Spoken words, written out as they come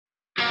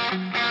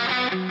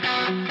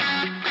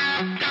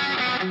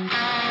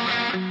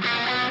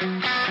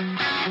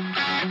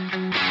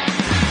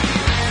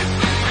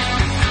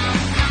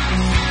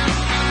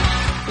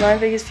My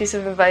biggest piece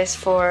of advice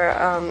for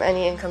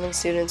any incoming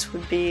students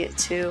would be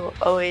to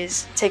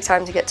always take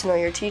time to get to know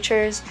your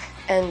teachers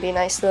and be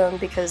nice to them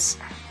because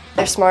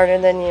they're smarter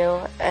than you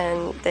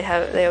and they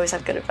always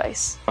have good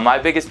advice. My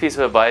biggest piece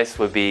of advice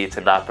would be to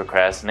not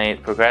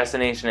procrastinate.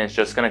 Procrastination is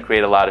just going to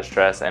create a lot of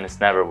stress and it's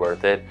never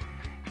worth it.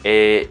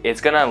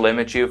 It's going to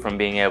limit you from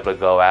being able to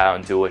go out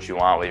and do what you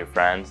want with your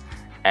friends.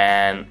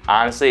 And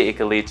honestly, it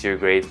could lead to your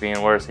grades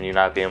being worse and you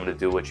not being able to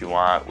do what you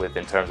want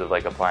in terms of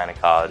like applying to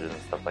colleges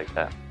and stuff like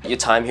that. Your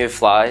time here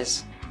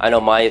flies. I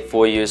know my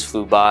 4 years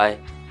flew by,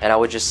 and I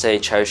would just say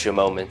cherish your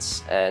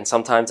moments. And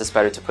sometimes it's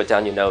better to put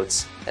down your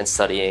notes and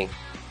studying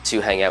to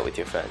hang out with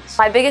your friends.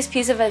 My biggest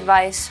piece of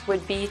advice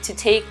would be to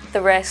take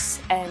the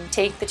risks and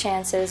take the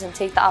chances and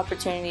take the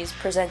opportunities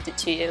presented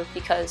to you,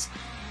 because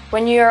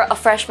when you're a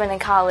freshman in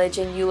college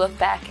and you look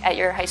back at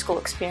your high school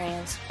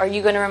experience, are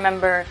you going to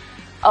remember,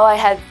 oh, I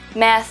had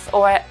math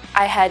or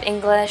I had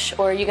English,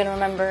 or are you going to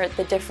remember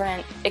the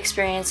different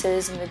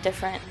experiences and the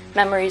different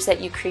memories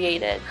that you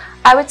created?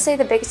 I would say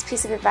the biggest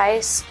piece of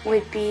advice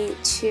would be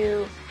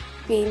to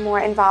be more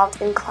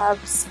involved in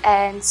clubs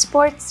and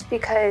sports,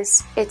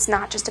 because it's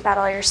not just about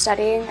all your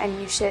studying, and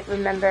you should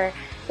remember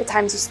the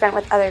times you spent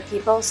with other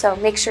people, so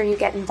make sure you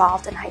get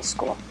involved in high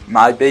school.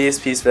 My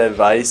biggest piece of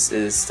advice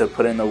is to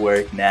put in the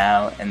work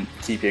now and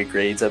keep your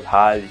grades up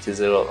high, because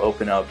it'll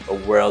open up a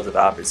world of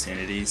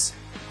opportunities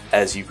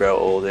as you grow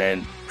older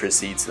and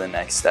proceed to the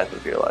next step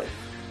of your life.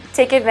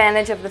 Take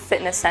advantage of the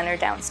fitness center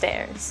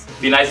downstairs.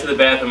 Be nice to the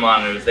bathroom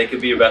monitors, they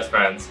could be your best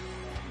friends.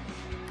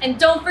 And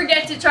don't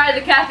forget to try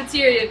the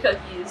cafeteria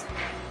cookies.